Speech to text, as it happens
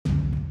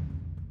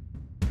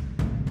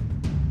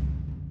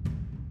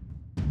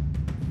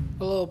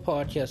Hello,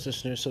 podcast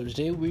listeners. So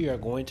today we are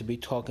going to be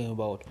talking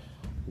about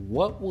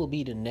what will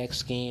be the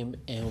next game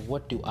and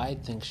what do I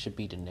think should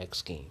be the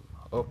next game.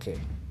 Okay,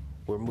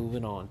 we're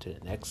moving on to the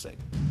next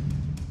segment.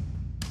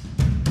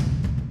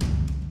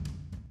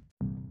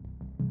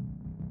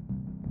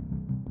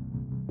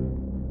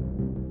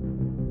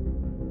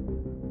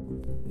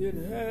 It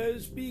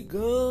has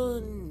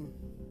begun.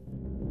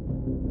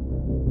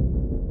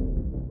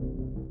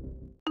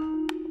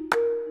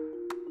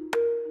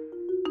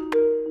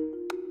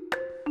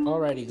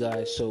 Alrighty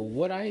guys, so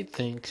what I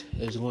think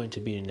is going to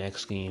be the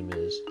next game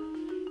is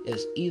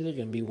either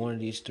going to be one of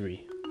these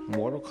three.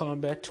 Mortal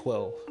Kombat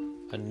 12,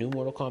 a new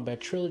Mortal Kombat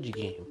trilogy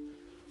game,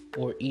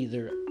 or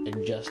either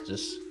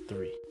Injustice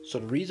 3. So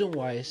the reason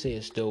why I say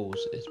it's those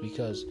is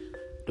because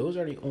those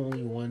are the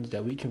only ones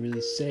that we can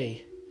really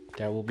say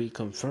that will be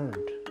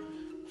confirmed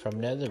from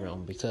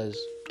Netherrealm. Because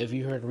if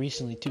you heard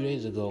recently, 2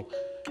 days ago,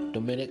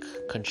 Dominic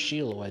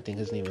Conchilo, I think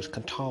his name is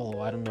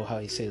Cantalo, I don't know how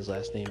he says his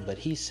last name, but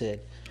he said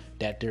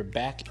that they're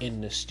back in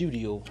the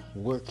studio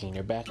working,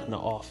 they're back in the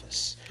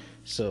office.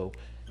 So,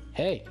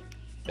 hey,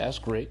 that's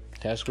great.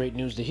 That's great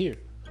news to hear.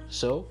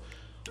 So,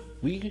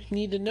 we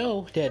need to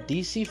know that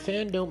DC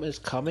Fandom is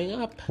coming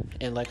up.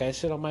 And like I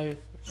said on my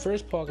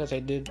first podcast I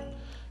did,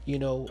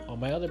 on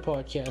my other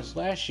podcast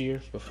last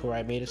year, before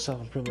I made it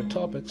Self-Improvement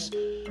Topics,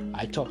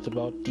 I talked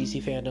about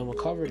DC Fandom and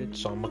covered it.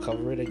 So I'm going to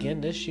cover it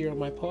again this year on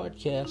my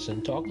podcast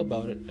and talk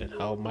about it and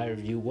how my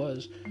review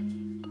was.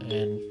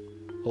 And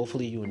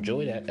hopefully you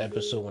enjoy that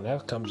episode when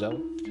that comes out,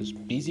 because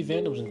DC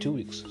Fandom's in 2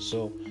 weeks.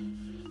 So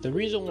the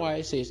reason why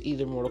I say it's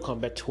either Mortal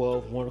Kombat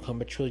 12, Mortal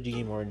Kombat Trilogy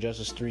game, or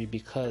Injustice 3,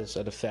 because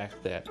of the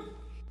fact that,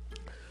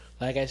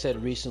 like I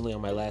said recently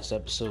on my last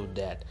episode,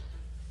 that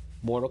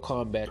Mortal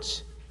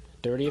Kombat's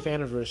 30th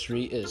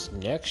anniversary is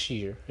next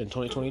year in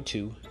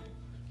 2022,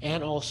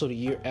 and also the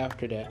year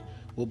after that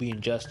will be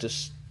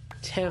Injustice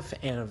 10th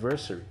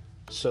anniversary.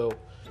 So,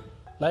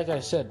 like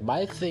I said,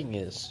 my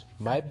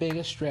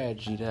biggest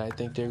strategy that I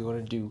think they're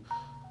going to do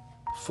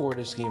for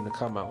this game to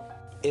come out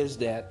is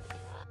that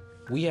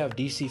we have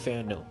DC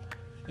Fandom.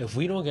 If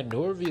we don't get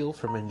no reveal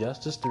from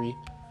Injustice 3,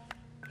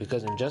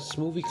 because Injustice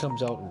movie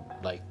comes out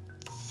like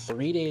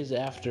 3 days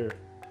after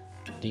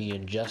the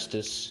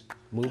Injustice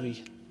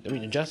movie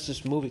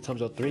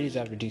comes out 3 days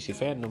after DC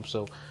Fandom.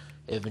 So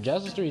if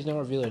Injustice 3 is not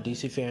revealed at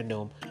DC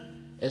Fandom,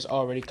 it's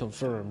already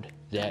confirmed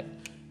that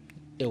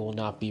it will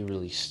not be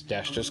released.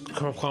 That's just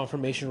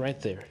confirmation right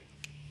there.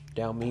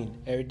 That means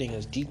everything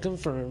is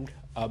deconfirmed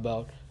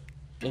about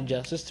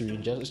Injustice 3.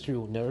 Injustice 3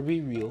 will never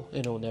be real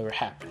and it will never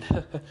happen.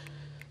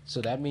 So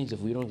that means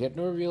if we don't get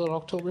no reveal on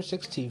October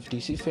 16th,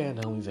 DC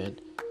Fandom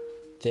event,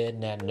 then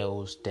that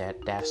knows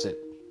that that's it.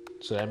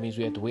 So that means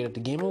we have to wait at the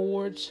Game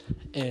Awards,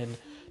 and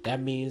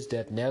that means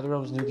that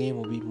NetherRealm's new game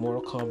will be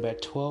Mortal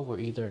Kombat 12, or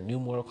either a new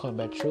Mortal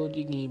Kombat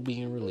trilogy game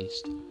being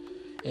released.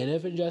 And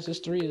if Injustice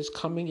 3 is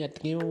coming at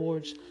the Game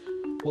Awards,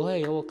 well,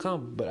 hey, it will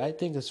come. But I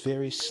think it's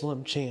very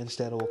slim chance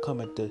that it will come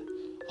at the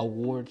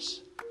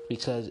awards,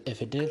 because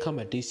if it didn't come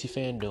at DC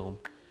Fandom,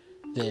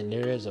 then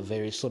there is a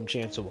very slim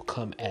chance it will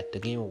come at the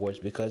Game Awards,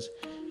 because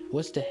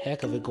what's the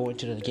heck of it going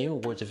to the Game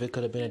Awards if it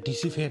could have been at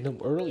DC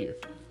Fandom earlier?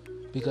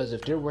 Because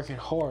if they're working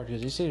hard,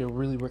 because they say they're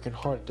really working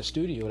hard at the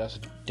studio, that's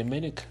what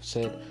Dominic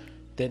said,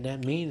 then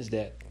that means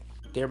that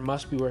they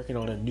must be working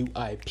on a new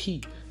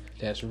IP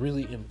that's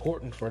really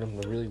important for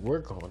them to really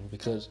work on.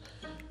 Because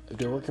if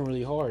they're working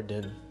really hard,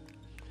 then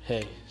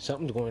hey,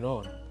 something's going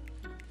on.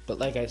 But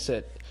like I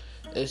said,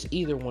 it's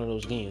either one of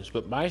those games.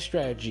 But my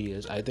strategy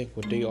is, I think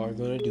what they are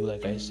going to do,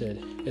 like I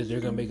said, is they're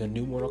going to make a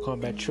new Mortal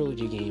Kombat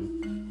trilogy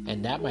game,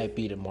 and that might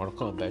be the Mortal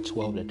Kombat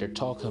 12 that they're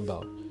talking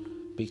about.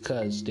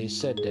 Because they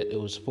said that it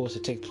was supposed to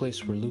take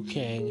place where Liu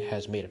Kang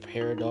has made a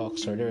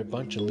paradox, or there are a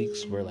bunch of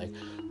leaks where like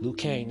Liu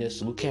Kang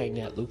this, Liu Kang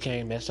that, Liu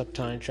Kang messed up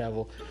time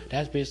travel.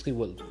 That's basically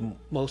what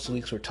most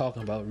leaks were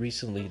talking about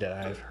recently that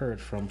I've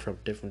heard from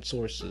different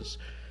sources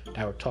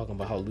that were talking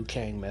about how Liu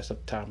Kang messed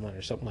up timeline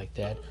or something like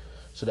that.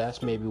 So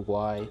that's maybe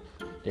why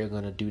they're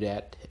going to do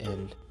that,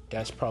 and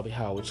that's probably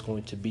how it's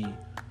going to be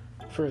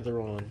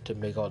further on to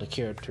make all the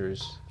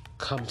characters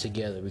come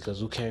together, because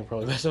Liu Kang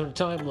probably messed up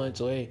the timeline,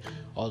 so hey,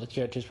 all the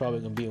characters probably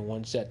gonna be in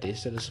one set. They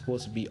said it's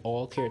supposed to be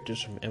all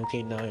characters from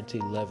MK9 to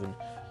 11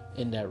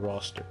 in that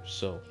roster,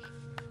 so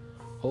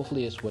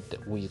hopefully it's what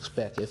we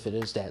expect, if it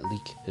is that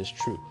leak is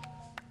true.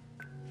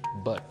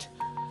 But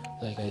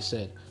like I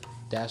said,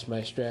 that's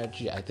my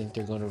strategy. I think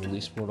they're gonna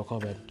release Mortal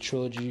Kombat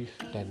Trilogy,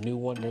 that new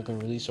one they're gonna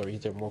release, or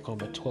either Mortal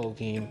Kombat 12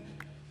 game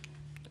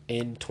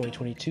in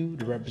 2022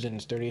 to represent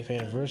its 30th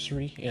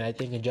anniversary. And I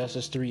think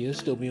Injustice 3 is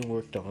still being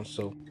worked on,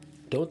 so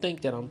don't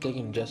think that I'm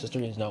thinking Injustice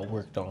 3 is not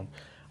worked on.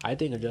 I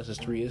think Injustice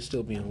 3 is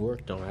still being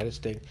worked on. I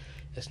just think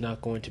it's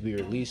not going to be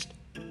released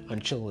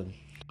until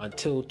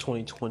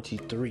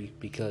 2023,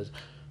 because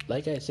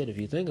like I said, if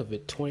you think of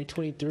it,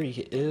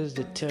 2023 is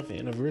the 10th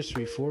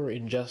anniversary for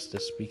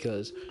Injustice,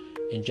 because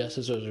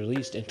Injustice was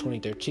released in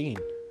 2013.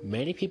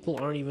 Many people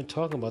aren't even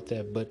talking about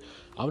that, but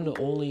I'm the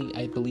only,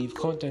 I believe,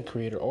 content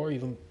creator or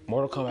even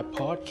Mortal Kombat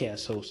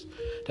podcast host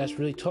that's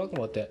really talking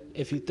about that.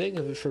 If you think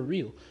of it for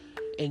real,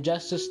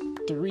 Injustice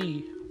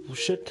 3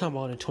 should come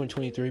on in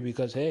 2023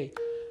 because, hey,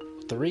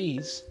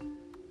 threes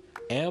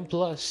and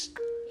plus,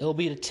 it'll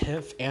be the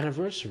 10th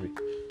anniversary.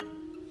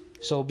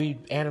 So it'll be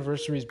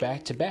anniversaries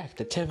back to back.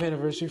 The 10th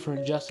anniversary for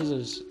Injustice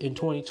is in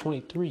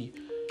 2023,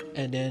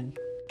 and then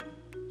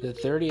the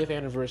 30th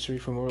anniversary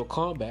for Mortal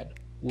Kombat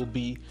will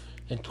be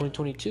in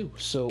 2022.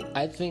 So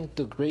I think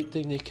the great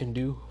thing they can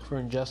do for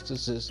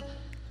Injustice is,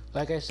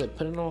 like I said,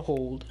 put it on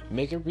hold,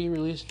 make it be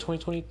released in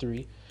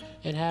 2023,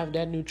 and have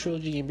that new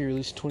trilogy game be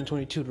released in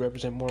 2022 to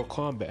represent Mortal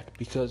Kombat.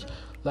 Because,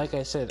 like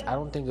I said, I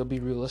don't think it'll be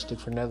realistic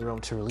for Netherrealm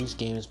to release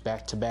games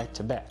back to back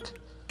to back.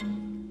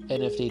 And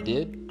if they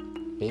did,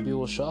 maybe it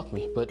will shock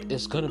me. But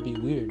it's gonna be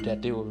weird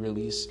that they will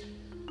release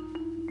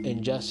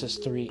Injustice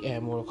 3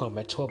 and Mortal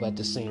Kombat 12 at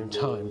the same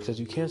time, because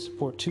you can't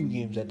support two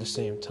games at the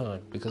same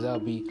time, because that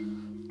would be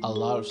a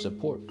lot of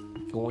support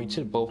going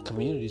to both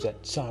communities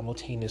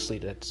simultaneously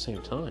at the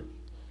same time.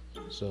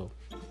 So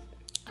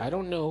I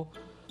don't know,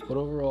 but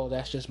overall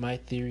that's just my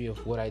theory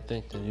of what I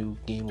think the new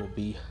game will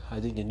be. I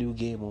think the new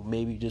game will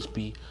maybe just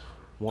be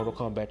Mortal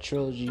Kombat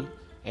Trilogy,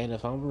 and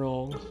if I'm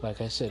wrong,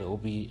 like I said, it will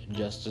be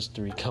Injustice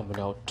 3 coming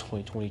out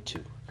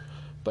 2022.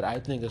 But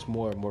I think it's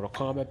more Mortal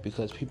Kombat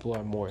because people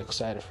are more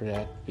excited for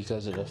that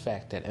because of the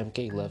fact that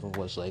MK11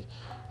 was, like,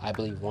 I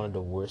believe one of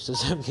the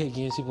worstest MK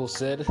games people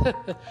said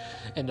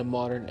in the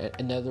modern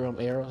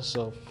Netherrealm era.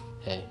 So,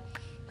 hey,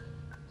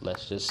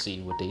 let's just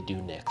see what they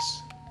do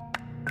next.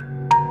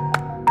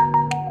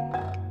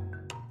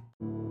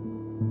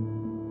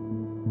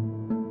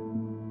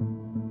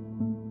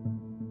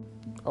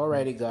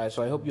 Alrighty guys,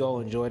 so I hope you all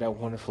enjoyed that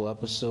wonderful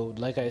episode.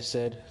 Like I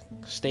said,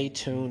 stay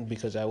tuned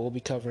because I will be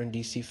covering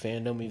DC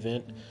Fandom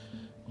event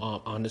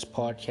on this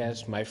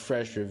podcast. My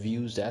fresh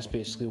reviews, that's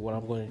basically what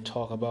I'm going to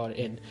talk about,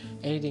 and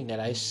anything that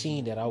I've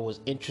seen that I was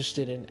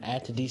interested in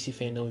at the DC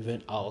Fandom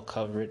event, I'll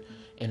cover it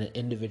in an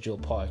individual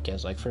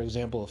podcast. Like, for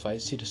example, if I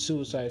see the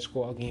Suicide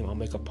Squad game, I'll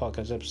make a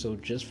podcast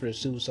episode just for the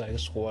Suicide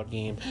Squad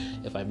game.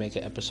 If I make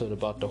an episode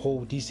about the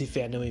whole DC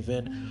Fandom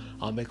event,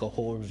 I'll make a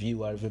whole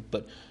review out of it.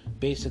 But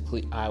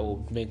basically, I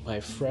will make my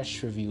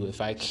fresh review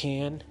if I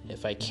can,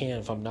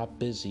 if I'm not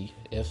busy,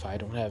 if I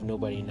don't have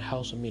nobody in the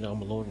house, I'm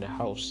alone in the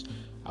house,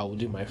 I will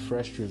do my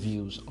fresh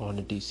reviews on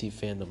the DC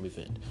Fandom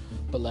event.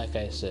 But like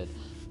I said,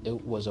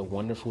 it was a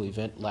wonderful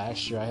event.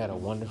 Last year I had a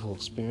wonderful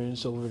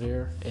experience over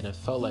there, and it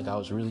felt like I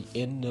was really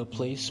in the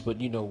place, but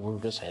we're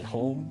just at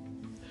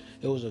home.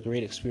 It was a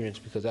great experience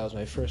because that was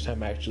my first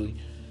time actually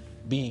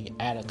being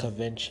at a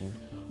convention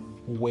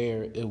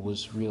where it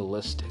was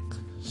realistic.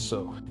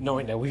 So,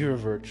 knowing that we were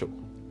virtual.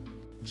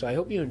 So I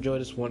hope you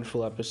enjoyed this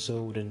wonderful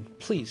episode, and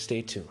please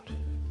stay tuned.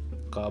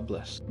 God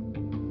bless.